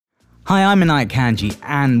Hi, I'm Inayat Kanji,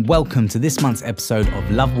 and welcome to this month's episode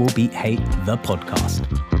of Love Will Beat Hate, the podcast.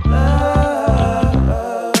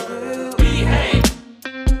 Love will beat hate.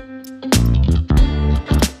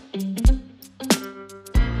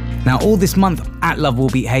 Now, all this month at Love Will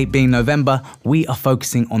Beat Hate, being November, we are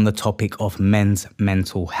focusing on the topic of men's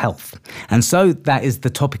mental health. And so that is the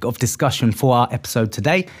topic of discussion for our episode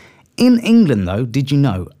today. In England, though, did you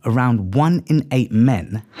know around 1 in 8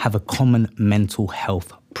 men have a common mental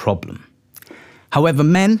health problem? However,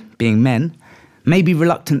 men, being men, may be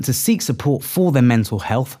reluctant to seek support for their mental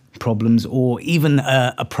health problems or even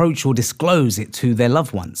approach or disclose it to their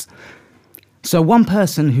loved ones. So one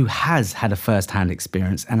person who has had a first-hand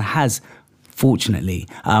experience and has, fortunately,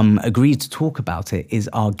 agreed to talk about it is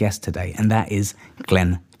our guest today, and that is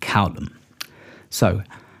Glenn Cowlam. So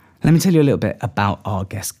let me tell you a little bit about our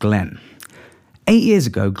guest, Glenn. 8 years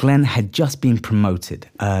ago, Glenn had just been promoted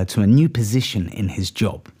to a new position in his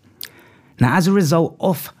job. Now, as a result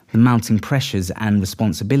of the mounting pressures and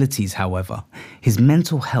responsibilities, however, his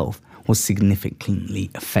mental health was significantly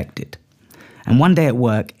affected. And one day at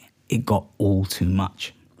work, it got all too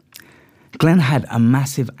much. Glenn had a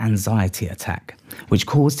massive anxiety attack, which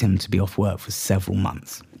caused him to be off work for several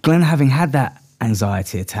months. Glenn, having had that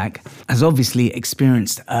anxiety attack, has obviously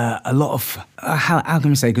experienced a lot of, how can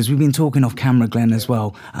we say, because we've been talking off camera, Glenn, as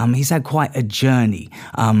well. He's had quite a journey.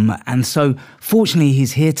 And so, fortunately,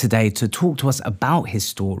 he's here today to talk to us about his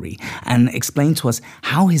story and explain to us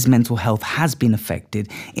how his mental health has been affected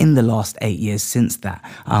in the last 8 years since that,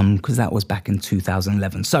 because that was back in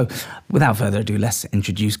 2011. So, without further ado, let's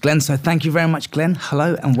introduce Glenn. So, thank you very much, Glenn.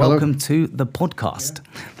 Hello, and welcome to the podcast.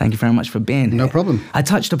 Yeah. Thank you very much for being here. No problem. I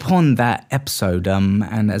touched upon that episode,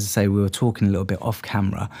 and as I say, we were talking a little bit off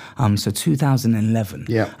camera. So 2011,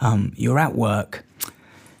 you're at work.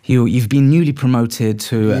 You've been newly promoted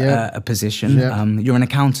to a position. Yeah. You're an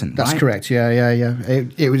accountant. That's right? correct. Yeah.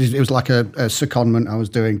 It was like a secondment I was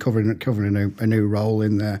doing, covering a new role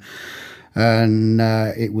in there, and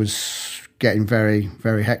it was getting very,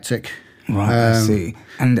 very hectic. Right, I see.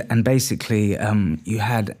 And basically, you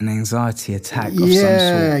had an anxiety attack of some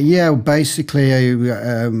sort. Yeah. Basically,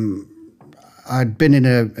 I'd been in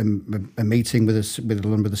a meeting with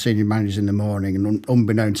one of the senior managers in the morning, and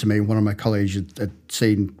unbeknown to me, one of my colleagues had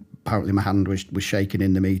seen apparently my hand was shaking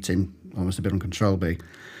in the meeting, almost a bit uncontrollably.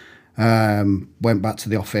 Went back to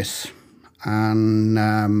the office, and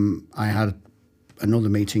I had another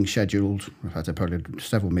meeting scheduled. In fact, I probably had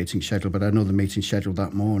several meetings scheduled, but another meeting scheduled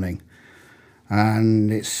that morning. And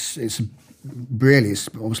it's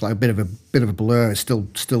almost like a bit of a blur. It's still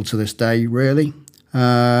to this day, really.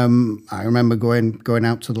 I remember going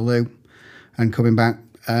out to the loo and coming back,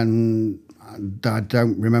 and I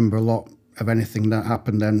don't remember a lot of anything that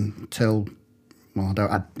happened then till, well,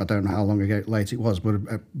 I don't know how long ago late it was, but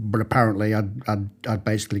apparently I'd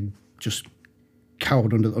basically just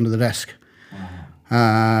cowered under the desk. Wow.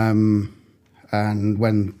 And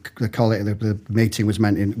when the meeting was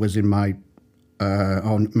in my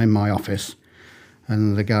office.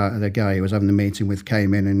 And the guy who was having the meeting with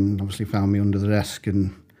came in and obviously found me under the desk,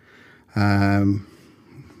 and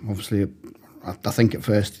obviously I think at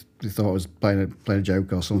first they thought I was playing a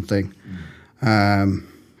joke or something.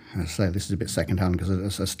 I say this is a bit secondhand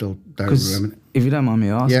because I still don't remember. If you don't mind me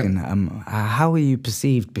asking, how were you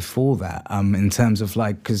perceived before that? In terms of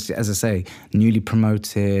because as I say, newly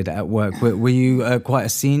promoted at work, were you quite a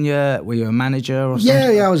senior? Were you a manager or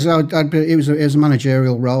something? Yeah. It was a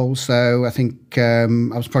managerial role, so I think I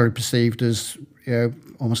was probably perceived as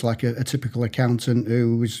almost like a typical accountant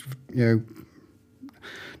who was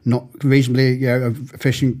not reasonably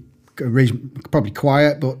efficient. Probably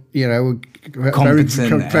quiet, but very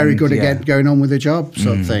good at going on with the job,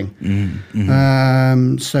 sort of thing. I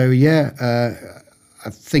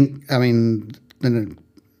think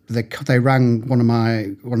they rang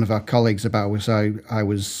one of our colleagues about I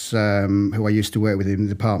was who I used to work with in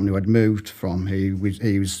the department, who I'd moved from. He was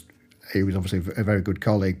obviously a very good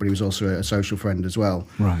colleague, but he was also a social friend as well.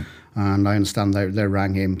 Right. And I understand they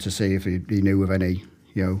rang him to see if he knew of any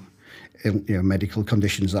medical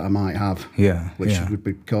conditions that I might have, which would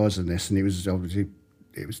be causing this, and it was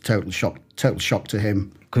total shock to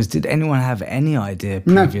him. Because did anyone have any idea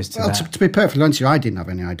previous to that? To be perfectly honest with you, I didn't have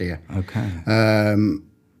any idea. Okay.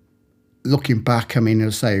 Looking back, I mean, I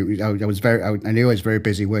knew I was very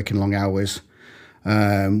busy, working long hours.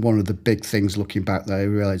 One of the big things looking back that I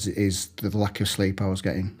realised is the lack of sleep I was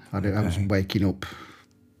getting. I was waking up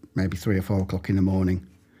maybe 3 or 4 o'clock in the morning,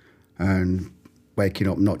 and waking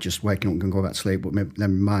up, not just waking up and go back to sleep, but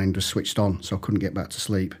then my mind was switched on, so I couldn't get back to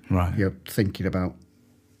sleep. Right. Thinking about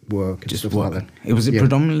work and Just stuff work. like that. It was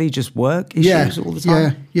predominantly just work issues all the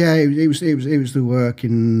time? It was the work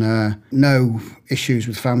and no issues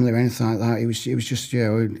with family or anything like that. It was just,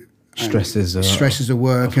 Stresses of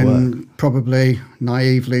work, and probably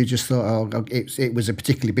naively just thought, it was a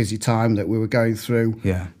particularly busy time that we were going through.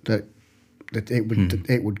 Yeah. That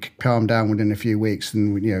it would calm down within a few weeks,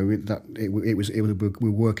 and we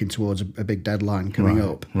were working towards a big deadline coming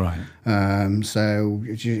up. Right. So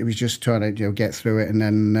it was just trying to get through it, and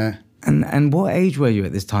then. And what age were you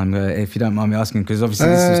at this time, if you don't mind me asking? Because obviously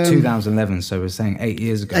this is 2011, so we're saying 8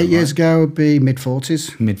 years ago. 8 years ago would be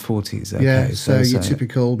mid-40s. Mid-40s, okay. Yeah, so your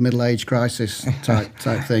typical middle-age crisis type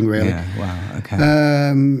thing, really. Yeah, wow, okay.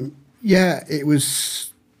 It was...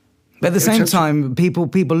 But at the same time, people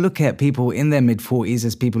look at people in their mid-40s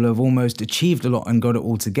as people who have almost achieved a lot and got it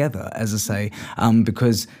all together, as I say,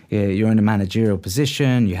 because you're in a managerial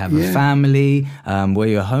position, you have a family. Were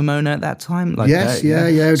you a homeowner at that time? Yes,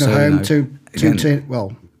 I was at home,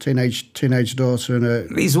 teenage daughter and a...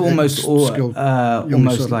 These are almost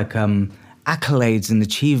like accolades and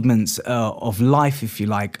achievements of life, if you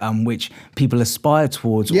like, which people aspire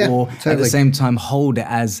towards, or at the same time hold it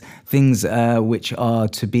as things which are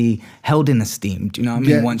to be held in esteem. Do you know what I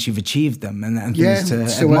mean? Once you've achieved them and things to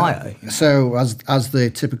admire. So as the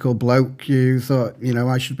typical bloke, you thought,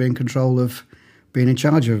 I should be in control of being in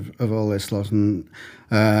charge of all this lot. And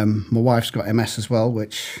my wife's got MS as well,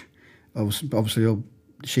 which obviously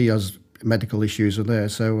she has medical issues with there.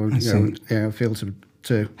 So I feel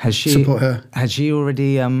to support her. Has she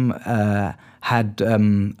already had?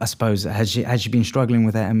 I suppose has she been struggling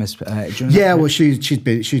with her MS? Well, she's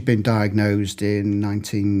been diagnosed in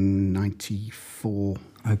 1994.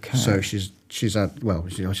 Okay. So she's had she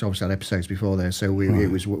obviously had episodes before there. So we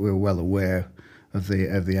were well aware of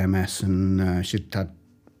the MS, and she'd had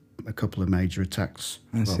a couple of major attacks.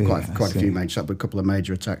 Quite a few major, but a couple of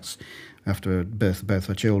major attacks after birth of both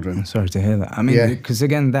her children. I'm sorry to hear that. I mean, because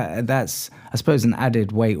again, that's, I suppose, an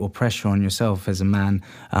added weight or pressure on yourself as a man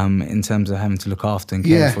in terms of having to look after and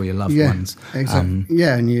care for your loved ones.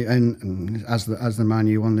 Exactly. And as the man,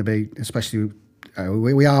 you want to be, especially.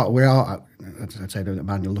 We are. I'd say the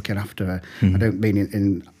man you're looking after. I don't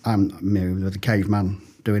mean I'm the caveman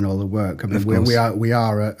doing all the work. I mean, we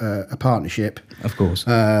are a partnership. Of course.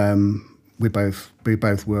 We both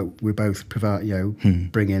work. We both provide,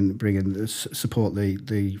 bring in support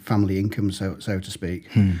the family income, so to speak.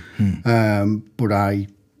 But I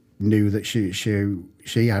knew that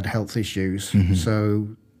she had health issues, so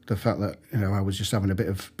the fact that I was just having a bit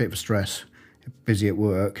of stress, busy at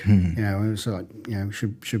work, it's like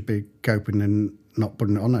should be coping and not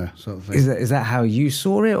putting it on her, sort of thing. Is that how you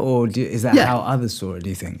saw it, or is that how others saw it? Do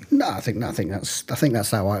you think? No, I think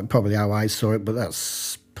that's how I saw it, but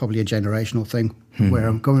that's probably a generational thing where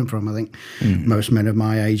I'm coming from. I think most men of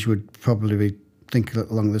my age would probably think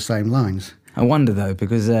along the same lines. I wonder though,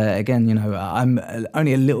 because again, I'm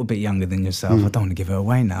only a little bit younger than yourself. I don't want to give it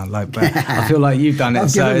away now, but I feel like you've done it,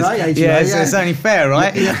 so it's only fair,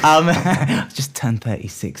 right? Just turned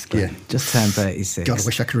 36, Glenn. Just turned 36. God, I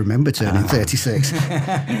wish I could remember turning 36.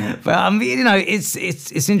 But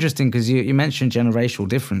it's interesting because you mentioned generational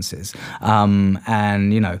differences, and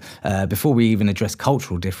before we even address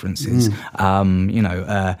cultural differences,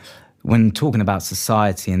 when talking about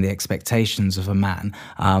society and the expectations of a man,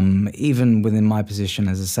 even within my position,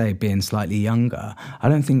 as I say, being slightly younger, I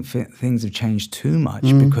don't think things have changed too much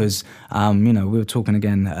because, we were talking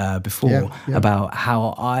again before about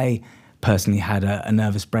how I personally had a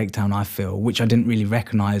nervous breakdown, I feel, which I didn't really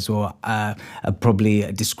recognise or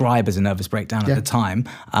probably describe as a nervous breakdown at the time,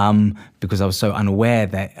 because I was so unaware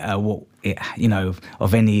that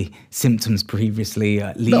of any symptoms previously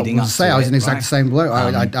leading up to it. I was in exactly the same bloke.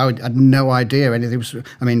 I had no idea anything was.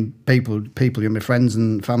 I mean, people, my friends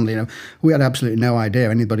and family, we had absolutely no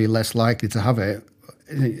idea anybody less likely to have it.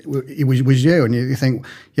 It was you, and you think,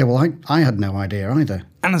 I had no idea either.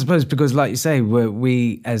 And I suppose because, like you say,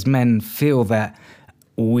 we as men feel that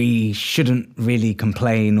we shouldn't really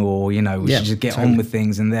complain, or we should just get on with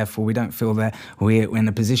things, and therefore we don't feel that we're in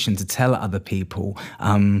a position to tell other people.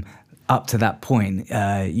 Up to that point,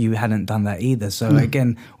 you hadn't done that either. So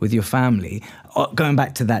again, with your family, going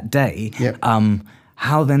back to that day,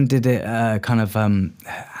 how then did it how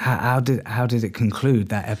did it conclude,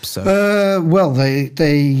 that episode? Well, they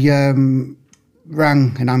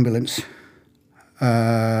rang an ambulance.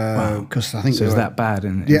 Because I think so. It was that bad?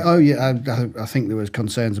 I think there was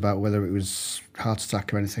concerns about whether it was heart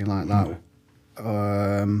attack or anything like that.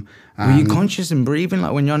 Were you conscious and breathing,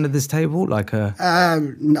 like when you're under this table, like a?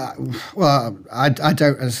 No, well, I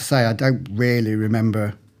don't. As I say, I don't really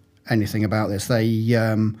remember anything about this. They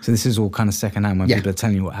So this is all kind of secondhand when people are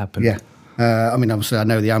telling you what happened. Yeah. I mean, obviously, I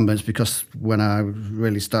know the ambulance because when I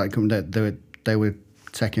really started coming, they were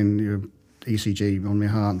taking ECG on my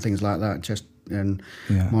heart and things like that, just and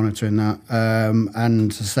monitoring that.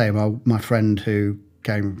 And to say, my friend who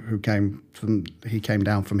came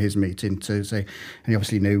down from his meeting to say, and he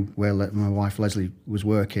obviously knew where my wife Leslie was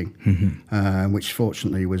working, which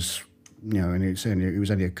fortunately was, and it was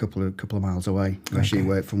only a couple of miles away where she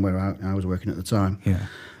worked from where I was working at the time. Yeah.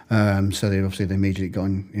 So they immediately got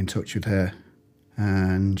in touch with her,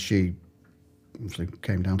 and she obviously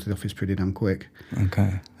came down to the office pretty damn quick.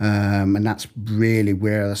 Okay. And that's really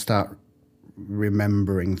where I start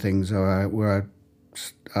remembering things, where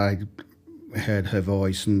I heard her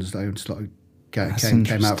voice and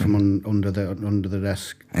came out from under the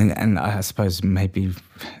desk. And I suppose maybe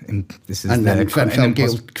this is and then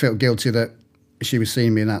felt guilty that she was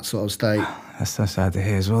seeing me in that sort of state. That's so sad to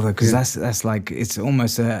hear as well, though, because that's like, it's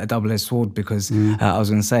almost a double-edged sword, because I was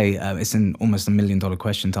going to say, it's almost $1 million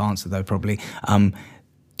question to answer, though, probably.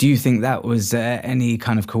 Do you think that was any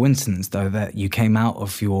kind of coincidence, though, that you came out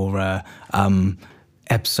of your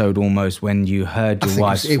episode almost when you heard your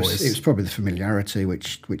wife's voice? It was probably the familiarity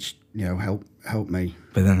which helped me.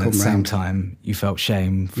 But then at the same time, you felt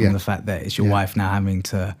shame from the fact that it's your wife now having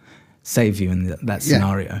to save you in that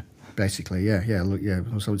scenario. Basically,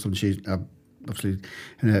 So she's obviously,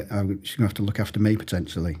 she's going to have to look after me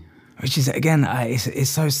potentially. Which is, again, it's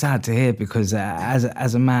so sad to hear, because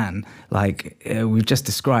as a man, like we've just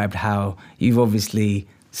described how you've obviously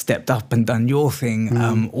stepped up and done your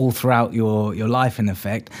thing all throughout your life, in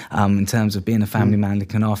effect, in terms of being a family man,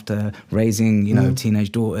 looking after raising,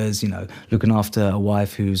 teenage daughters, looking after a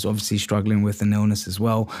wife who's obviously struggling with an illness as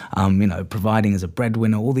well, providing as a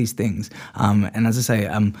breadwinner, all these things. And as I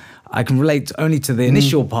say, I can relate only to the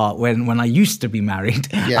initial part when I used to be married.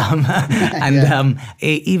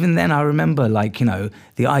 Even then I remember,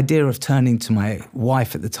 the idea of turning to my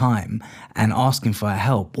wife at the time and asking for her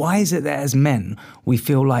help. Why is it that as men we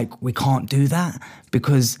feel like we can't do that?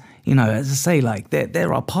 Because, as I say,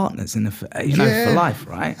 they're our partners for life,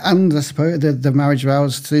 right? And I suppose the marriage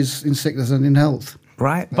vows is in sickness and in health.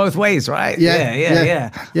 Right, both ways, right? Yeah.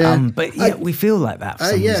 But we feel like that for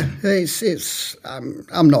some reason. It's.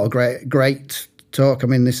 I'm not a great talk. I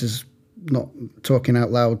mean, this is not talking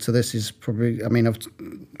out loud. So this is probably. I mean, I've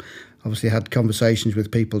obviously had conversations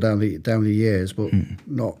with people down the years, but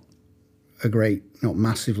not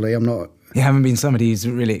massively. I'm not. You haven't been somebody who's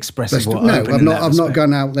really expressive. I've not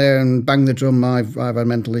gone out there and banged the drum. I've had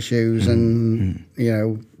mental issues, and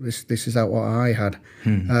this is what I had.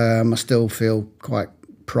 I still feel quite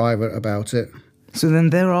private about it. So then,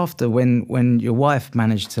 thereafter, when your wife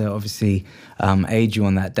managed to obviously aid you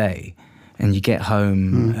on that day, and you get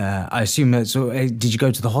home, I assume. Did you go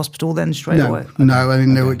to the hospital then straight away? No. I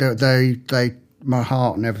mean, they my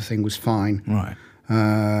heart and everything was fine. Right.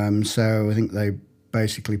 So I think they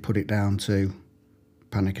basically put it down to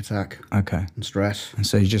panic attack. Okay. And stress. And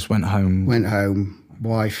so you just went home.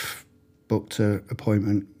 Wife booked an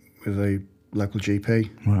appointment with a local GP.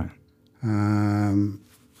 Right.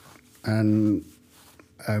 And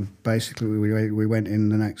basically we went in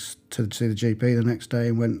to see the GP the next day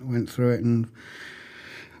and went through it and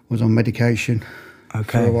was on medication.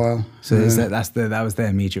 Okay. For a while. So that was their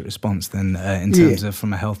immediate response then, in terms of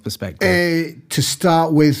from a health perspective? To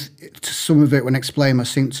start with, some of it, when I explained my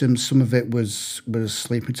symptoms, some of it was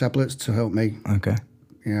sleeping tablets to help me. Okay.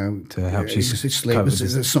 To help you sleep.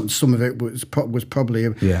 Some of it was probably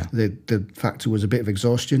the factor was a bit of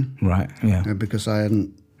exhaustion. Right. Yeah. Because I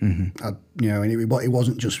hadn't, and it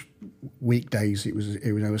wasn't just weekdays. It was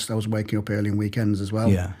I was waking up early on weekends as well.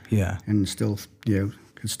 Yeah. Yeah. And still,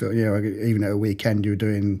 even at a weekend you were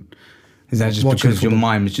doing. Is that just because your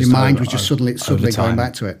mind was just suddenly going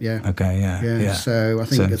back to it? Yeah. Okay. Yeah. So I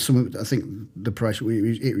think the pressure.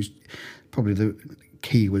 It was probably the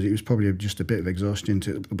key was it was probably just a bit of exhaustion.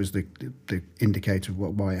 It was the indicator of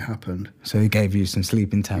why it happened. So he gave you some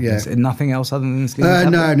sleeping tablets. And nothing else other than sleeping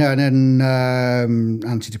tablets? No, and then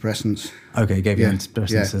antidepressants. Okay, he gave you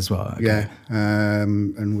antidepressants as well. Okay. Yeah,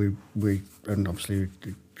 and we obviously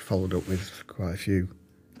followed up with quite a few.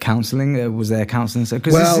 Counselling? Was there counselling?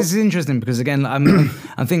 Because this is interesting, because again,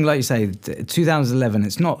 I think, like you say, 2011,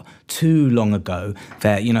 it's not too long ago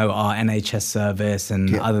that, our NHS service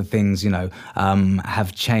and other things,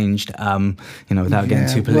 have changed, without getting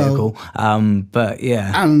too political. But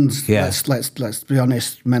let's be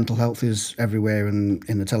honest, mental health is everywhere in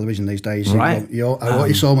the television these days. Right.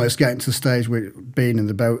 It's almost getting to the stage where being in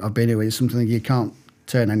the boat I've been in is something you can't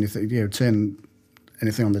turn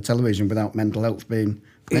anything on the television without mental health being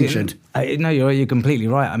mentioned. No, you're completely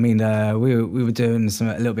right. I mean, we were doing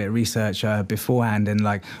a little bit of research beforehand, and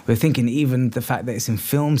like we're thinking even the fact that it's in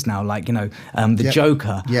films now, like the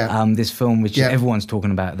Joker, this film which everyone's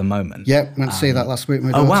talking about at the moment. Yeah, went to see that last week.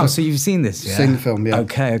 Oh wow! So you've seen this? Yeah? Seen the film? Yeah.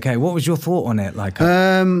 Okay. What was your thought on it? Like,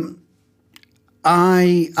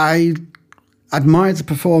 I admired the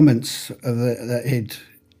performance that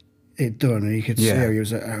he'd done, and you could see it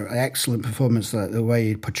was an excellent performance. That the way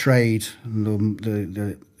he portrayed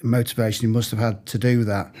the motivation he must have had to do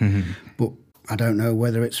that. But I don't know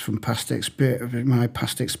whether it's from my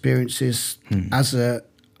past experiences as a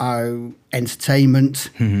entertainment.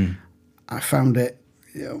 I found it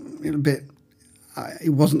a little bit. It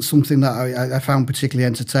wasn't something that I found particularly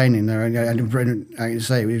entertaining. There, I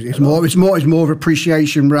say it's more of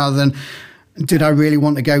appreciation rather than did I really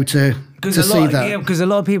want to go to see that? Yeah, because a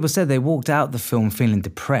lot of people said they walked out the film feeling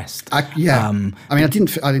depressed. I mean, I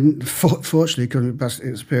didn't. Fortunately, because of past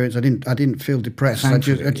experience, I didn't feel depressed. I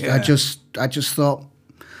just thought.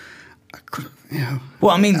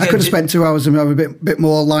 Well, I mean, I could have spent 2 hours and I'm a bit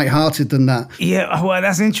more light-hearted than that. Yeah, well,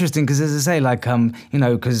 that's interesting because, as I say, like,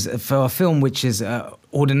 because for a film which is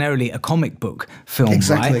ordinarily a comic book film,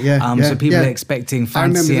 exactly, right? So people are expecting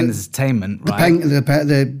fancy and entertainment, right?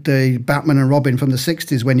 The Batman and Robin from the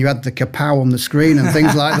 60s when you had the kapow on the screen and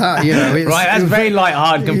things like that, right, that's very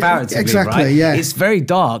light-hearted comparatively, exactly, right? yeah. It's very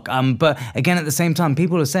dark, but again, at the same time,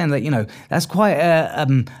 people are saying that, that's quite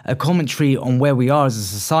a commentary on where we are as a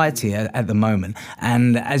society at the moment.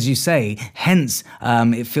 And as you say, hence,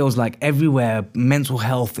 it feels like everywhere mental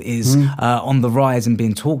health is on the rise and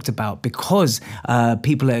being talked about because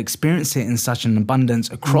people are experiencing it in such an abundance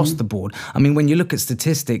across the board. I mean, when you look at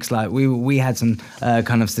statistics, like we had some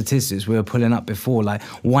kind of statistics we were pulling up before, like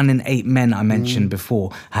 1 in 8 men I mentioned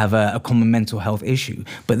before have a common mental health issue,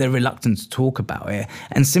 but they're reluctant to talk about it.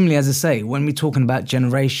 And similarly, as I say, when we're talking about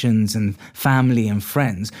generations and family and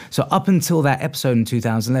friends, so up until that episode in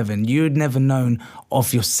 2011, you'd never known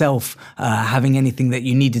of yourself having anything that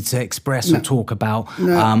you needed to express or talk about.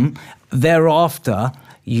 Thereafter,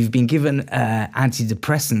 you've been given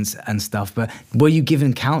antidepressants and stuff, but were you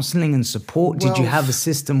given counselling and support? Did you have a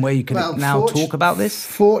system where you could now talk about this?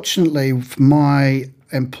 Fortunately, my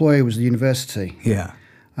employer was the university. Yeah.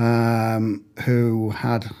 Who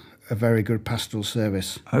had a very good pastoral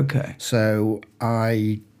service. Okay. So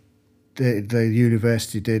the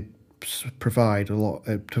university did provide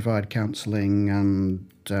counselling and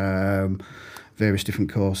various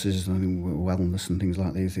different courses, I think wellness and things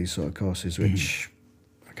like these sort of courses, which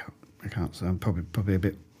I can't say. I'm probably a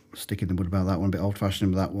bit stick in the mud about that one, a bit old-fashioned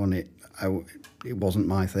with that one. It wasn't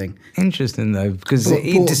my thing. Interesting though, because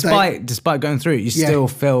despite going through it, you still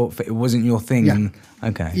felt it wasn't your thing. Yeah. And,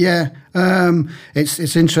 okay. Yeah,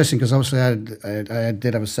 it's interesting because obviously I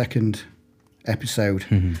did have a second episode,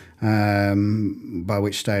 by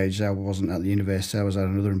which stage I wasn't at the university. I was at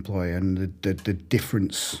another employer, and the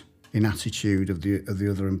difference in attitude of the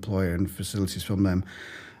other employer and facilities from them,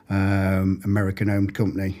 American-owned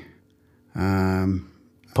company.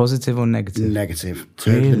 Positive or negative? Negative.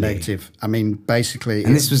 Totally really? Negative. I mean, basically...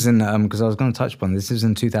 And this was in, because I was going to touch upon this was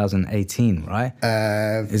in 2018, right?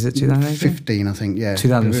 Is it 2018? 15, I think, yeah.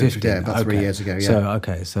 2015? Yeah, about 3 years ago,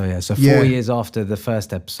 yeah. So 4 years after the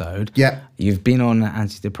first episred, you've been on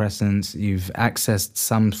antidepressants, you've accessed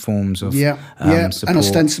some forms of support. And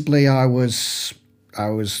ostensibly I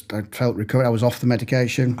felt recovered, I was off the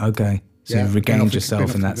medication. Okay. So you've regained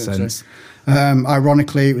yourself in that sense.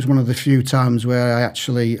 Ironically, it was one of the few times where I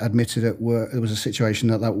actually admitted at work. There was a situation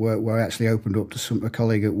at that work where I actually opened up to a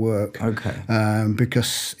colleague at work. Okay.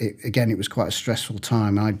 Because it was quite a stressful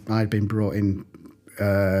time. I'd been brought in.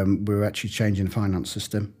 We were actually changing the finance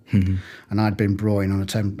system, and I'd been brought in on a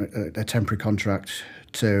temporary contract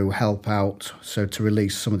to help out, so to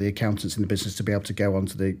release some of the accountants in the business to be able to go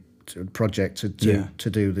onto the project to do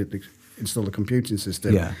install the computing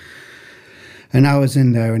system. Yeah. And I was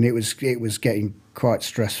in there, and it was getting quite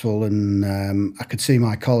stressful, and I could see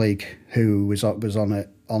my colleague who was on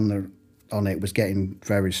it was getting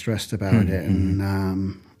very stressed about it, and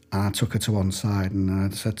I took her to one side, and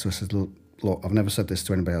I said to her, I said, look, I've never said this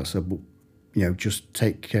to anybody else, I said, but, just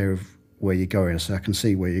take care of where you're going. I said, I can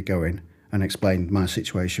see where you're going, and explained my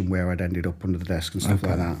situation where I'd ended up under the desk and stuff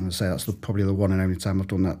like that. And I say that's probably the one and only time I've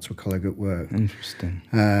done that to a colleague at work. Interesting.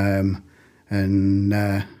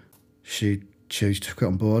 And she took it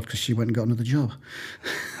on board because she went and got another job.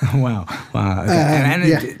 Wow.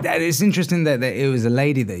 Okay. It's interesting that it was a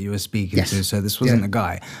lady that you were speaking to, so this wasn't a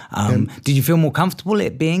guy. Did you feel more comfortable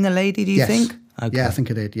it being a lady, do you think? Okay. Yeah, I think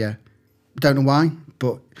I did, yeah. Don't know why,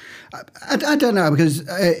 but I don't know, because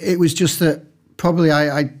it was just that probably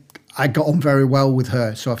I I got on very well with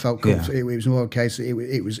her, so I felt comfortable. Yeah. It was more a case.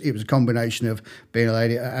 It was a combination of being a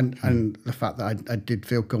lady and the fact that I did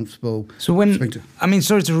feel comfortable. So when I mean,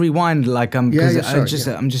 sorry to rewind, like because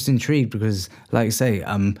I'm just intrigued because, like you say,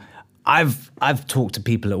 I've talked to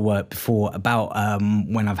people at work before about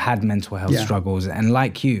when I've had mental health struggles, and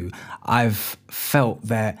like you, I've felt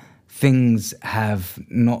that things have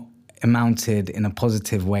not amounted in a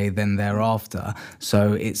positive way then thereafter,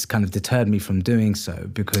 so it's kind of deterred me from doing so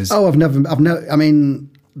because I've never I mean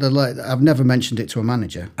I've never mentioned it to a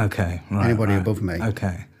manager, anybody above me,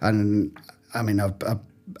 and I mean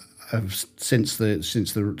I've since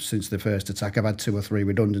the first attack I've had 2 or 3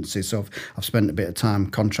 redundancies, so I've spent a bit of time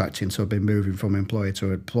contracting, so I've been moving from employer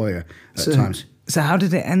to employer at times. So how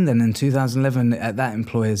did it end then in 2011 at that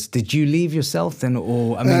employer's? Did you leave yourself then,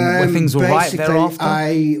 or I mean, were things all right thereafter?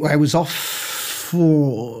 I was off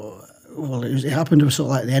for it happened sort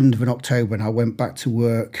of like the end of October, and I went back to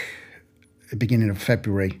work at the beginning of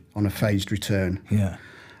February on a phased return. Yeah.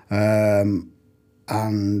 And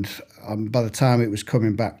by the time it was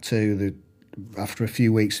coming back to after a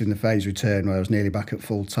few weeks in the phased return, where I was nearly back at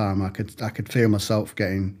full time, I could feel myself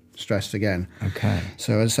getting stressed again. Okay.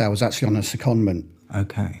 So as I say, I was actually on a secondment.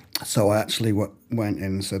 Okay. So I actually went in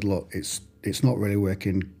and said, look, it's not really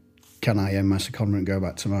working. Can I end my secondment and go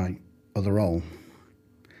back to my other role?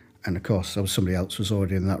 And of course, somebody else was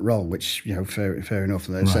already in that role, which, you know, fair enough.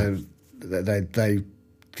 Right. So they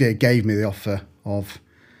gave me the offer of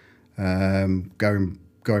going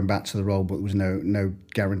back to the role, but there was no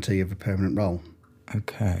guarantee of a permanent role.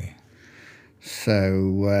 Okay.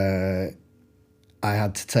 So I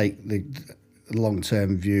had to take the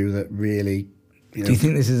long-term view that really. Do you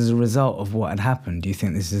think this is a result of what had happened? Do you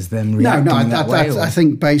think this is them reacting that way? I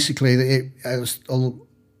think basically that it was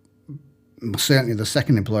certainly the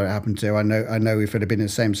second employer it happened to. I know if it had been in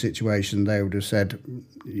the same situation, they would have said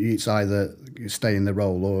it's either stay in the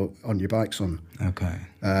role or on your bike, son. Okay.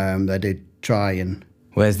 They did try and.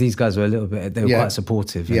 Whereas these guys were they were quite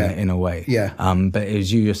supportive in a way. Yeah. But it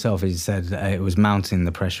was you yourself, as you said, it was mounting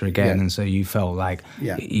the pressure again, and so you felt like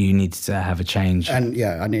you needed to have a change. And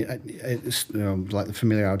it's like the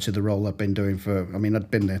familiarity of the role I've been doing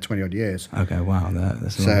I'd been there 20 odd years. Okay, wow,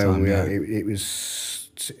 that's a long time. So it was,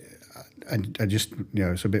 I just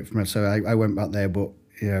it's a bit familiar. So I went back there, but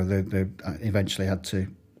they eventually had to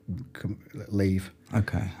leave.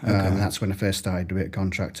 Okay. And that's when I first started a bit of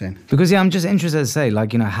contracting. Because I'm just interested to say,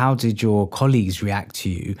 how did your colleagues react to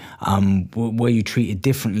you? Were you treated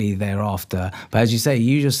differently thereafter? But as you say,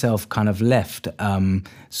 you yourself kind of left.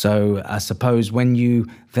 So I suppose when you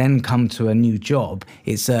then come to a new job,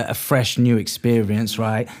 it's a fresh new experience,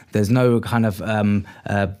 right? There's no kind of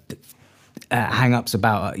hang-ups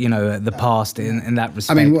about the past in that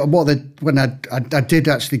respect. I mean, when I did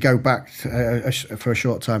actually go back for a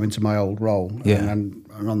short time into my old role, and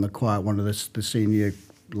on the quiet, one of the senior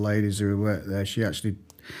ladies who worked there, she actually,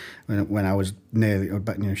 when I was nearly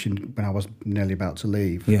about to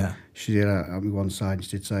leave, she did on one side.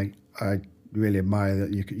 She did say, "I really admire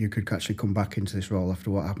that you could actually come back into this role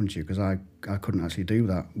after what happened to you, because I couldn't actually do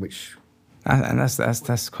that," which. And that's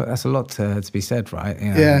a lot to be said, right?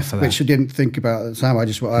 Which I didn't think about at the time. I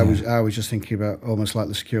was just thinking about almost like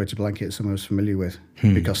the security blanket someone was familiar with,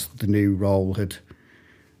 because the new role had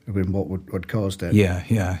been what had caused it. Yeah.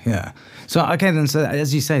 So okay, then. So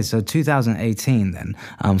as you say, so 2018. Then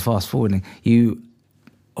fast forwarding, you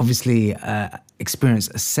obviously experienced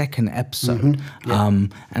a second episode,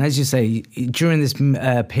 and as you say, during this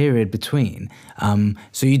period between,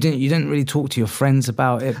 so you didn't really talk to your friends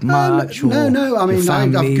about it much. No. I mean, I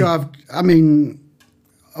mean,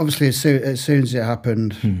 obviously, as soon as it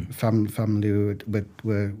happened, family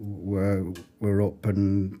were up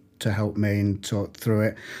and to help me and talk through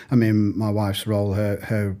it. I mean, my wife's role,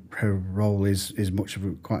 her role is much of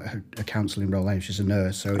quite a counselling role. She's a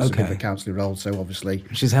nurse, so it's a bit of a counselling role. So obviously,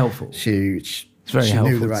 which is helpful. It's very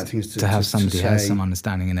helpful knew the right things to have somebody who has some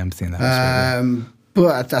understanding and empathy in that.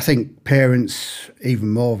 But I think parents, even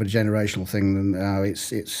more of a generational thing than now.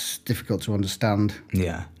 It's difficult to understand. We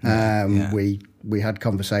had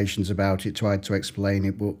conversations about it, tried to explain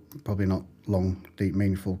it, but probably not long, deep,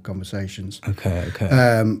 meaningful conversations. Okay.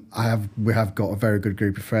 We have got a very good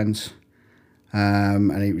group of friends,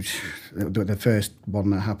 and it was the first one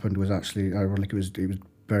that happened was actually ironic. It was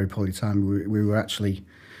very poorly timed. We were actually.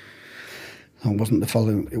 It wasn't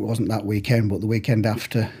that weekend, but the weekend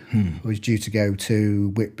after, I was due to go to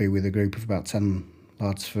Whitby with a group of about 10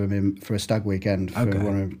 lads for a stag weekend for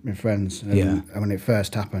one of my friends. And when it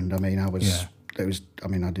first happened, I mean, I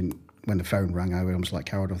didn't, when the phone rang, I was almost like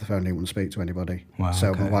coward off the phone, didn't want to speak to anybody. Wow,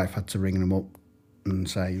 so my wife had to ring them up and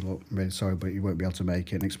say, look, I'm really sorry, but you won't be able to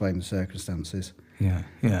make it, and explain the circumstances. Yeah,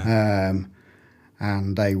 yeah.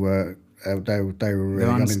 And they were really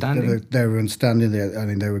understanding. They were understanding.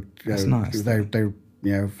 They were. That's nice.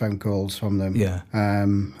 They phone calls from them. Yeah.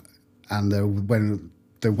 And when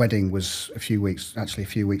the wedding was a few weeks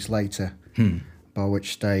later, by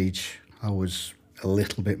which stage I was a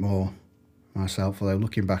little bit more myself. Although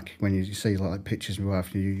looking back, when you see like pictures of my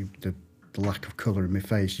wife, the lack of colour in my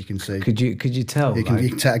face, you can see. Could you tell? You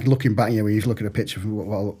can tell, looking back, when you look at a picture of what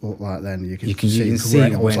I looked like then, you can see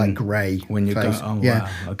when, almost like grey when you face. go. Oh yeah.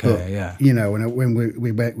 wow. Okay. But, yeah. When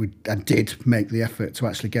we went, I did make the effort to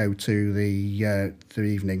actually go to the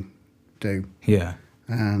evening do. Yeah.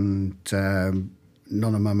 And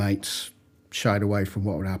none of my mates shied away from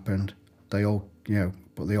what had happened. They all,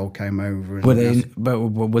 but they all came over. And but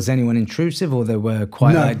was anyone intrusive, or they were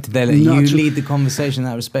quite? No, did they let you lead the conversation in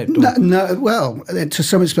that respect? No. Well, to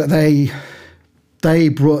some extent, they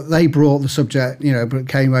brought the subject. But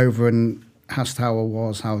came over and asked how I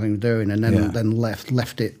was, how things were doing, and then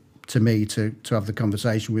left it to me to have the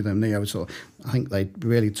conversation with them. I think they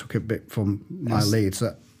really took a bit from my leads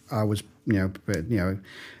that I was,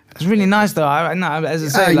 It's really nice, though. As I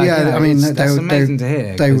say, that's amazing to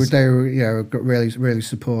hear. They were, really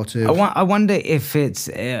supportive. I wonder if it's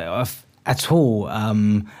at all.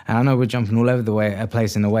 And I know we're jumping all over the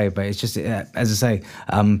place in a way, but it's just as I say.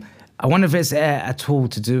 I wonder if it's at all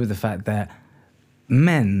to do with the fact that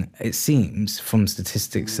men, it seems, from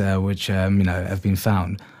statistics which have been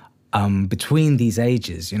found. Between these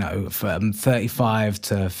ages, from 35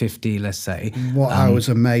 to 50, let's say. What I was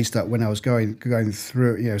amazed at when I was going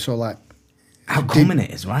through, sort of like how common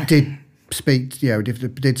it is, right? Did speak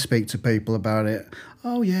to people about it.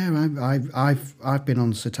 Oh yeah, I've been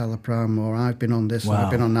on citalopram, or I've been on this, or I've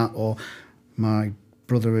been on that, or my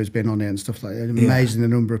brother has been on it and stuff like that. Amazing the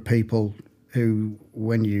number of people who,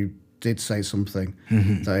 when you did say something,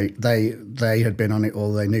 they had been on it,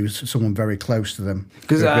 or they knew someone very close to them.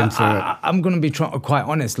 Because I'm going to be quite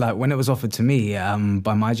honest, like when it was offered to me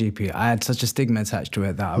by my GP, I had such a stigma attached to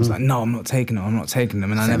it that I was like, no, I'm not taking them,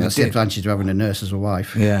 and I never That's did. the advantage of having a nurse as a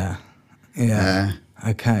wife. Yeah.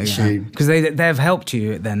 Okay. Because they have helped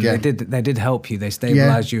you then. Yeah. They did help you. They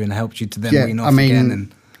stabilised you and helped you to then wean off again.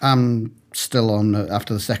 And I'm still on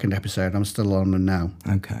after the second episode. I'm still on them now.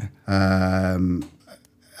 Okay.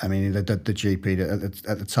 The GP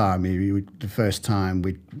at the time, the first time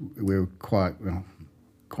we were quite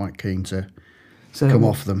keen to come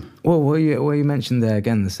off them. Well, you mentioned there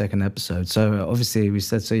again the second episode. So obviously we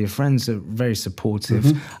said your friends are very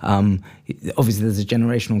supportive. Obviously there's a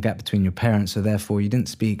generational gap between your parents, so therefore you didn't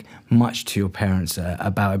speak much to your parents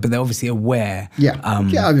about it, but they're obviously aware.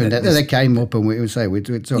 They came up and we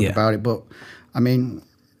talk about it, but I mean,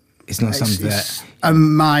 it's not something that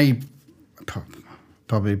my.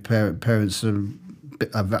 Probably parents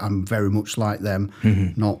I'm very much like them,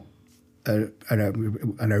 not an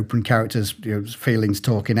open character's feelings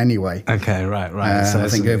talking anyway. Okay, right. So I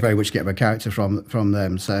think I very much get my character from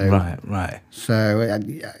them. So right. So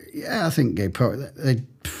I think they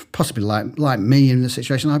possibly like me in the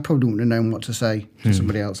situation. I probably wouldn't have known what to say to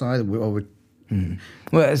somebody else either.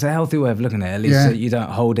 Well, it's a healthy way of looking at it. At least you don't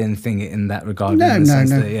hold anything in that regard.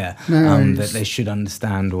 That they should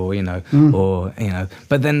understand, or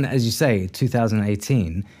But then, as you say,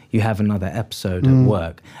 2018, you have another episode at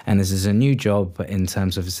work, and this is a new job in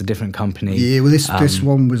terms of it's a different company. Yeah, well, this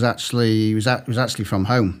one was actually from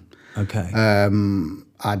home. Okay.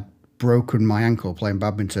 I'd broken my ankle playing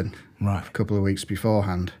badminton a couple of weeks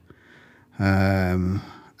beforehand.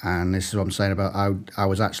 And this is what I'm saying about I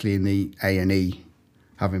was actually in the A&E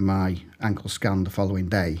having my ankle scanned the following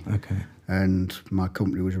day. Okay. And my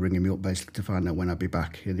company was ringing me up basically to find out when I'd be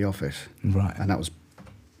back in the office. Right. And that was...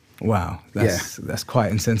 Wow. That's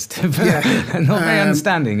quite insensitive. And not very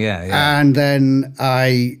understanding, And then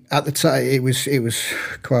at the time, it was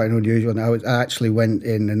quite an unusual one. I actually went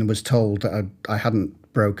in and was told that I hadn't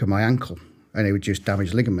broken my ankle and it would just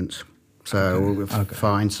damage ligaments. So we were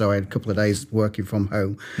fine. So I had a couple of days working from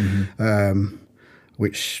home,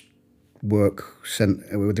 which work sent.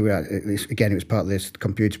 Again, it was part of this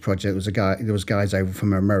computer project. There was guys over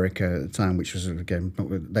from America at the time, which was again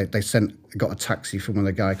they got a taxi from one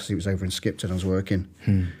of the guys because he was over in Skipton. I was working,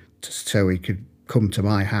 so he could come to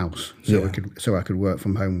my house, so I could work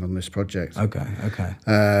from home on this project. Okay.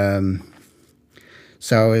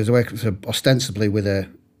 So I was working ostensibly with a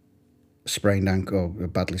sprained ankle, a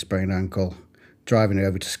badly sprained ankle, driving it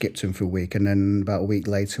over to Skipton for a week, and then about a week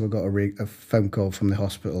later, we got a phone call from the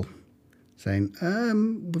hospital saying,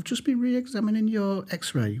 "We've just been re-examining your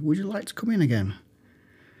X-ray. Would you like to come in again?"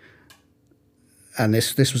 and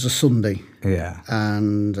this was a Sunday. Yeah.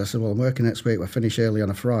 And I said, well, I'm working next week. I finish early on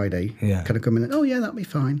a Friday. Yeah. Can I come in? Oh, yeah, that'd be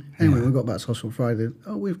fine. Anyway, we got back to hospital Friday.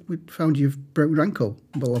 Oh, we found you've broken your ankle.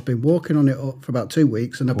 Well, I've been walking on it up for about 2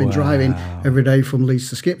 weeks, and I've been driving every day from Leeds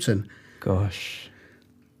to Skipton. Gosh.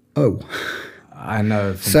 Oh. I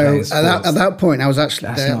know. So at that point, I was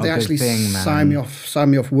actually they actually thing, signed me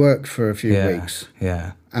off work for a few weeks.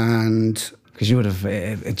 Yeah. And because you would have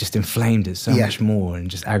it just inflamed it so much more and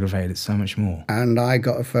just aggravated it so much more. And I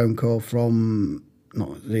got a phone call from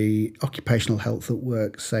the occupational health at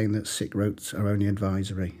work saying that sick notes are only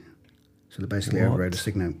advisory. So they basically overrode a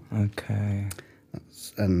sick note. Okay.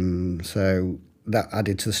 And so that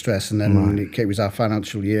added to the stress, and then it was our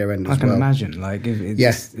financial year end as well. I can imagine, like,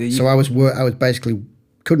 So I was basically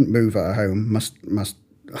couldn't move at home.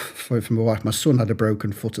 For my wife, my son had a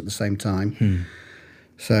broken foot at the same time.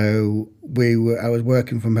 So I was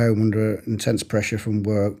working from home under intense pressure from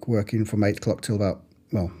work, working from 8 o'clock till about,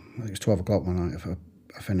 well, I think it was 12 o'clock one night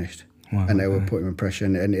I finished. Wow, and they were putting me pressure,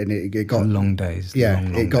 and it got long days. Yeah,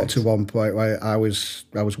 long it got days. to one point where I was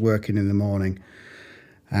working in the morning,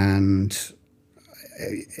 and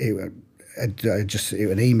an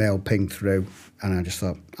email pinged through, and I just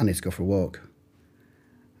thought I need to go for a walk.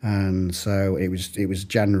 And so it was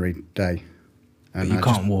January day. And you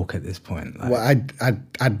can't walk at this point. Like. Well,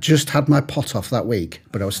 I'd just had my pot off that week,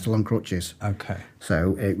 but I was still on crutches. Okay.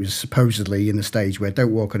 So it was supposedly in the stage where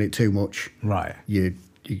don't walk on it too much. Right. You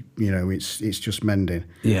know, it's just mending.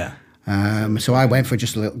 Yeah. So I went for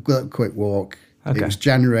just a little quick walk. Okay. It was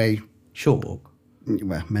January. Short walk.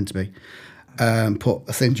 Well, meant to be. Put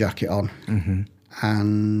a thin jacket on. Mm-hmm.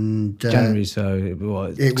 And January, so it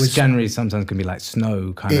was January. Sometimes can be like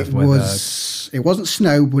snow kind of weather. It wasn't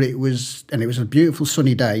snow, but it was a beautiful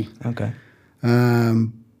sunny day. Okay.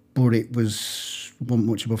 But it wasn't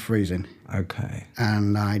much above freezing. Okay.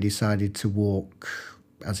 And I decided to walk,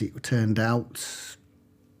 as it turned out,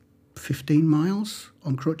 15 miles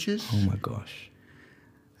on crutches. Oh my gosh.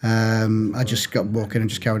 I just got walking and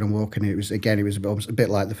just carried on walking. It was a bit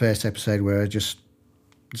like the first episode where I just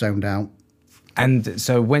zoned out. And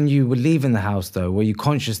so when you were leaving the house, though, were you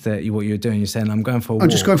conscious that what you were doing? You're saying, "I'm going for a walk." I'm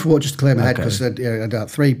just going for a walk just to clear my head because I got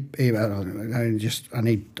 3. I just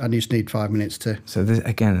need 5 minutes to. So this,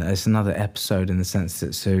 again, it's another episode in the sense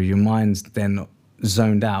that so your mind's then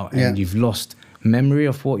zoned out and you've lost memory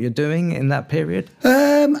of what you're doing in that period.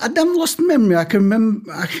 I haven't lost memory. I can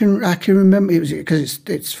remember. I can remember. It was because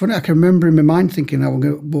it's funny. I can remember in my mind thinking I will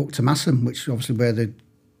go walk to Massam, which is obviously where the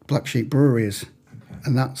Black Sheep Brewery is.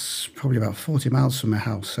 And that's probably about 40 miles from my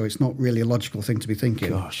house, so it's not really a logical thing to be thinking.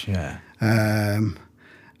 Gosh, yeah. And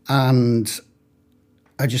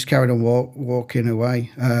I just carried on walking away.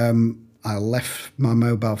 I left my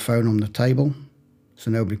mobile phone on the table, so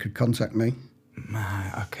nobody could contact me.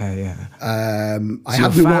 Okay, yeah. I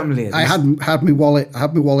had my family. I had my wallet. I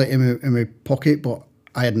had my wallet in my pocket, but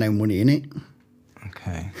I had no money in it.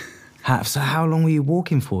 Okay. So how long were you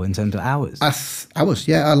walking for in terms of hours? Hours.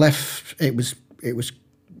 Yeah, I left. It was.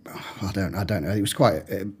 I don't know. It was quite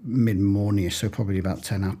mid-morning-ish, so probably about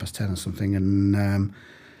 10:10 or something. And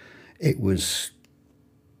it was.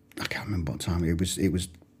 I can't remember what time it was. It was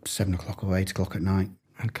 7 o'clock or 8 o'clock at night.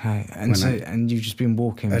 Okay, and you've just been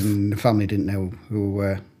walking, and the family didn't know who we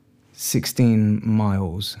were. 16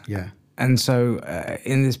 miles. Yeah. And so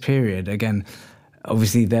in this period, again,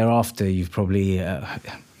 obviously thereafter, you've probably at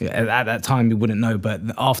that time you wouldn't know, but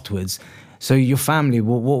afterwards. So your family,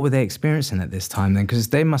 what were they experiencing at this time then? Because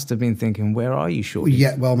they must have been thinking, "Where are you, Shorty?"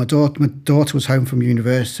 Yeah, well, my daughter was home from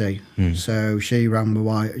university, so she rang my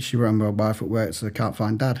wife at work, so I can't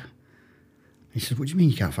find Dad. He said, "What do you mean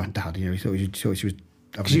you can't find Dad?" You know, he thought she was.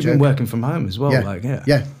 Because you've been working from home as well,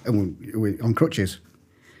 yeah, and we're on crutches.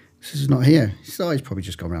 She says, "He's not here." He said, "Oh, he's probably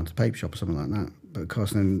just gone round to the paper shop or something like that." But of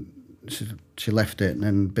course, then she left it, and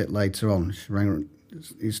then a bit later on, she rang her.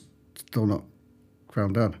 He's still not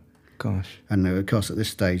found Dad. Gosh. And of course, at this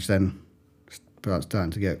stage, then that's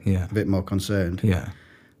starting to get a bit more concerned. Yeah.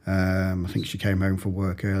 I think she came home from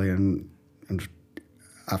work early, and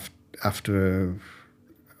after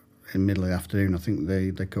in the middle of the afternoon, I think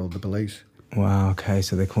they called the police. Wow. Okay.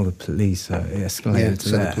 So they called the police. So it escalated to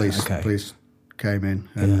that. The police came in.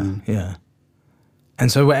 And yeah.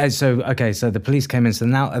 And so the police came in. So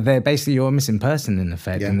now they're basically you're a missing person in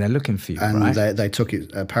effect, and they're looking for you, and right? they took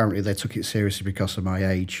it. Apparently, they took it seriously because of my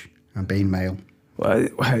age and being male. Well,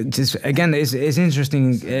 just again, it's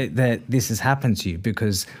interesting that this has happened to you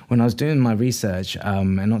because when I was doing my research,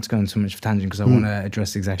 and not to go into too much of a tangent because I want to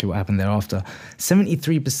address exactly what happened thereafter,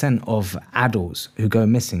 73% of adults who go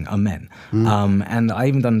missing are men. And I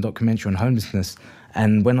even done a documentary on homelessness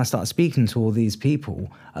And when I started speaking to all these people,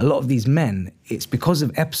 a lot of these men, it's because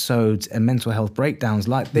of episodes and mental health breakdowns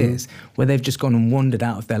like this, where they've just gone and wandered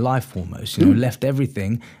out of their life almost, left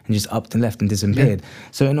everything and just upped and left and disappeared.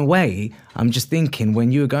 So in a way, I'm just thinking,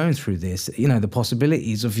 when you were going through this, the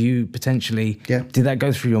possibilities of you potentially, did that